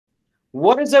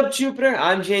What is up, Jupiter?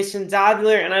 I'm Jason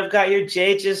Dobler, and I've got your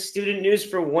JHS Student News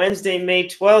for Wednesday, May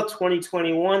 12th,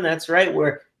 2021. That's right,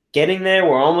 we're getting there.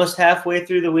 We're almost halfway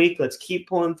through the week. Let's keep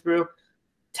pulling through.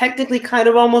 Technically kind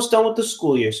of almost done with the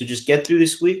school year, so just get through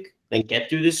this week, then get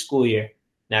through this school year.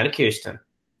 Now to Kirsten.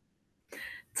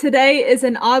 Today is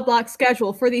an odd block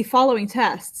schedule for the following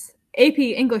tests: AP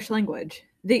English Language,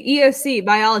 the EOC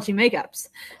Biology Makeups.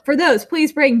 For those,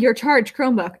 please bring your charged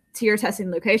Chromebook to your testing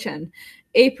location.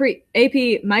 AP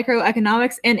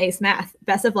Microeconomics and ACE Math.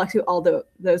 Best of luck to all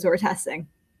those who are testing.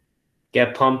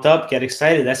 Get pumped up, get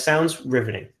excited. That sounds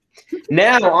riveting.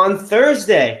 Now, on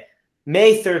Thursday,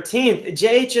 May 13th,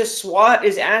 JHS SWAT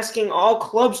is asking all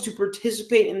clubs to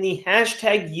participate in the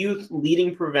hashtag Youth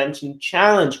Leading Prevention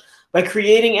Challenge by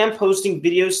creating and posting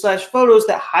videos/photos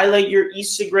that highlight your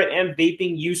e-cigarette and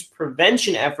vaping use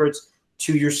prevention efforts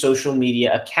to your social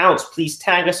media accounts. Please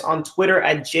tag us on Twitter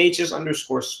at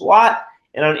JHS_SWAT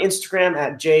and on Instagram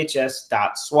at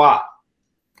JHS.SWAT.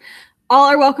 All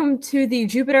are welcome to the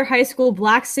Jupiter High School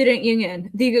Black Student Union.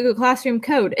 The Google Classroom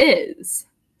code is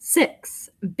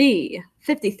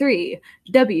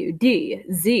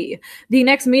 6B53WDZ. The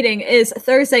next meeting is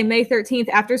Thursday, May 13th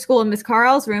after school in Ms.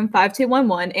 Carl's room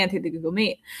 5211 and through the Google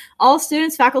Meet. All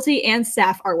students, faculty, and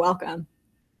staff are welcome.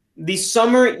 The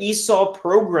summer ESOL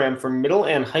program for middle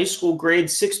and high school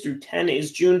grades 6 through 10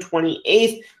 is June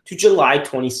 28th to July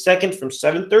 22nd from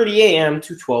 7:30 a.m.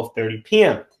 to 12:30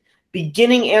 p.m.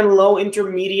 Beginning and low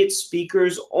intermediate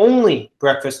speakers only.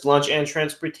 Breakfast, lunch, and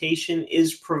transportation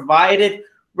is provided.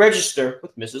 Register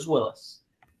with Mrs. Willis.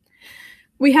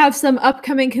 We have some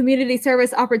upcoming community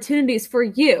service opportunities for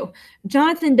you.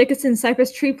 Jonathan Dickinson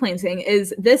Cypress Tree Planting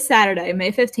is this Saturday,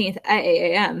 May 15th at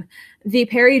 8 a.m. The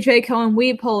Perry J. Cohen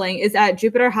Weed Polling is at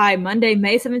Jupiter High Monday,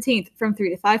 May 17th from 3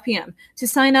 to 5 p.m. To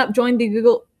sign up, join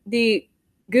the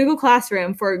Google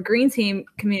Classroom for Green Team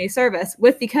Community Service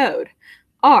with the code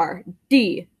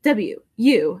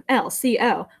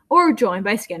RDWULCO or join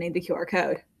by scanning the QR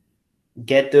code.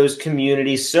 Get those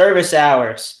community service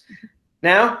hours.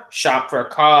 Now, shop for a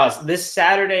cause. This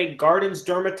Saturday, Gardens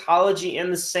Dermatology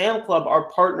and the Sam Club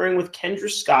are partnering with Kendra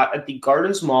Scott at the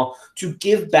Gardens Mall to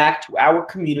give back to our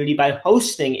community by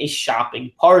hosting a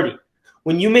shopping party.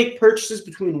 When you make purchases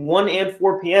between 1 and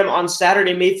 4 p.m. on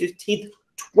Saturday, May 15th,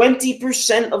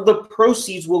 20% of the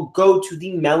proceeds will go to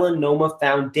the Melanoma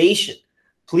Foundation.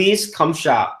 Please come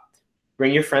shop.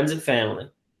 Bring your friends and family.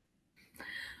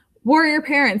 Warrior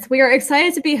parents, we are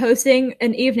excited to be hosting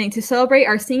an evening to celebrate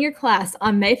our senior class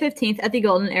on May 15th at the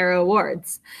Golden Arrow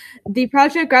Awards. The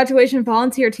Project Graduation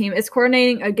Volunteer Team is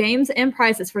coordinating a games and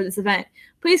prizes for this event.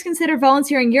 Please consider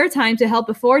volunteering your time to help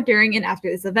before, during, and after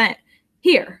this event.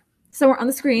 Here, somewhere on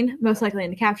the screen, most likely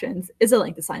in the captions, is a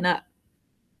link to sign up.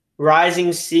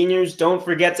 Rising seniors, don't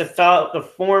forget to fill out the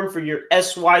form for your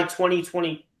SY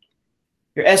 2020,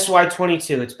 your SY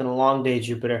 22. It's been a long day,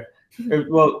 Jupiter.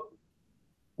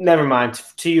 Never mind.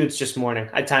 To you, it's just morning.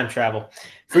 I time travel.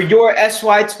 For your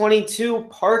SY22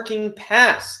 parking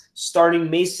pass,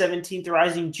 starting May 17th,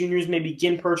 rising juniors may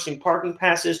begin purchasing parking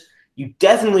passes. You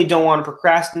definitely don't want to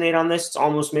procrastinate on this. It's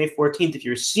almost May 14th. If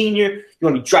you're a senior, you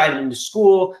want to be driving into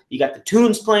school, you got the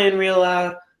tunes playing real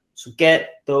loud. So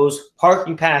get those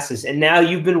parking passes. And now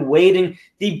you've been waiting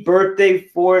the birthdays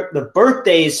for the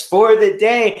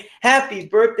day. Happy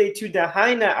birthday to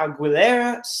Dahaina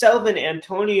Aguilera, Selvin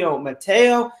Antonio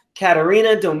Mateo,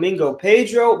 Katarina Domingo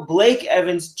Pedro, Blake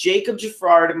Evans, Jacob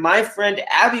Giffard, my friend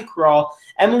Abby Krall,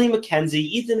 Emily McKenzie,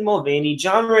 Ethan Mulvaney,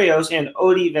 John Reyes, and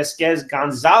Odie Vesquez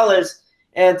Gonzalez.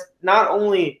 And not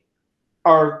only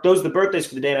are those the birthdays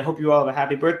for the day, and I hope you all have a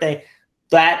happy birthday,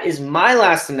 that is my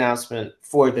last announcement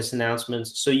for this announcement.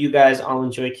 So you guys all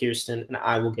enjoy Kirsten, and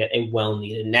I will get a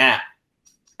well-needed nap.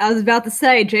 I was about to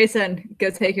say, Jason, go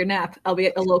take your nap. I'll be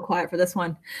a little quiet for this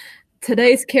one.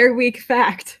 Today's Care Week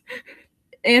fact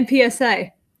and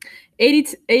PSA,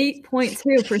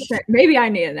 88.2%. Maybe I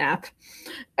need a nap.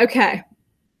 Okay.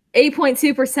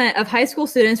 8.2% of high school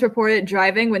students reported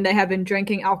driving when they have been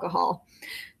drinking alcohol.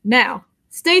 Now,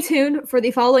 stay tuned for the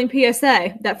following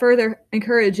PSA that further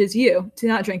encourages you to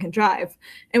not drink and drive.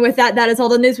 And with that, that is all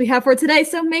the news we have for today.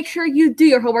 So make sure you do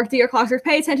your homework, do your classwork,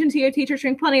 pay attention to your teachers,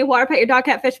 drink plenty of water, pet your dog,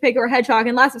 cat, fish, pig, or hedgehog,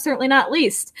 and last but certainly not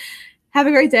least, have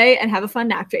a great day and have a fun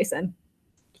nap, Jason.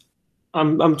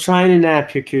 I'm trying to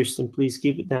nap here, Kirsten. Please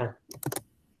keep it down.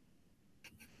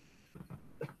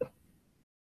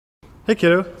 Hey,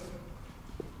 kiddo.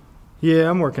 Yeah,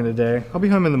 I'm working today. I'll be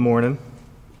home in the morning.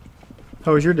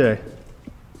 How was your day?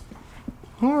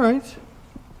 All right.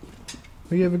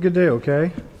 Well, you have a good day,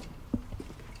 okay?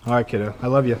 All right, kiddo. I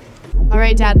love you. All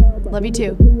right, Dad. Love you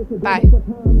too. Bye.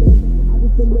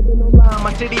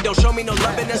 My city don't show me no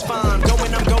love and that's fine. I'm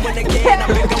going again. I've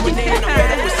been going in. I'm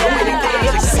fed up with so many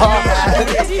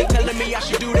things. Telling me I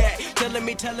should do that.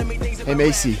 Telling me things. Hey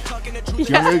Macy, do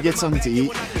you want to go get something to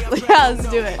eat? Yeah, let's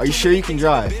do it. Are you sure you can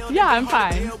drive? Yeah, I'm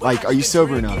fine. Like, are you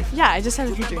sober enough? Yeah, I just had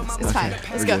a few drinks. It's fine.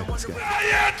 Let's go. Let's go.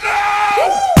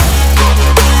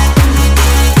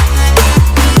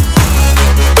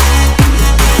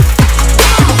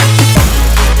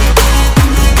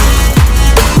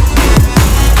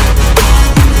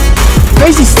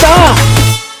 Macy, stop!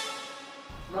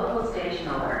 Local station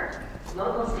alert.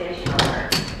 Local station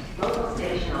alert. Local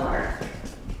station alert.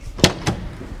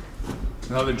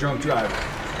 Another drunk driver.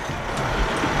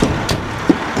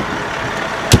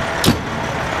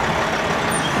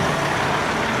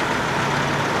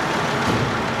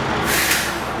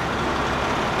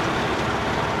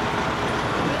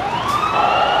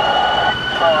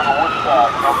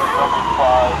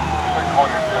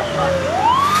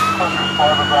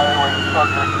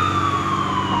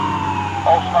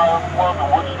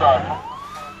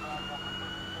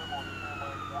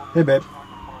 Hey babe.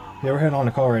 Yeah, we're heading on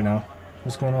the call right now.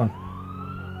 What's going on?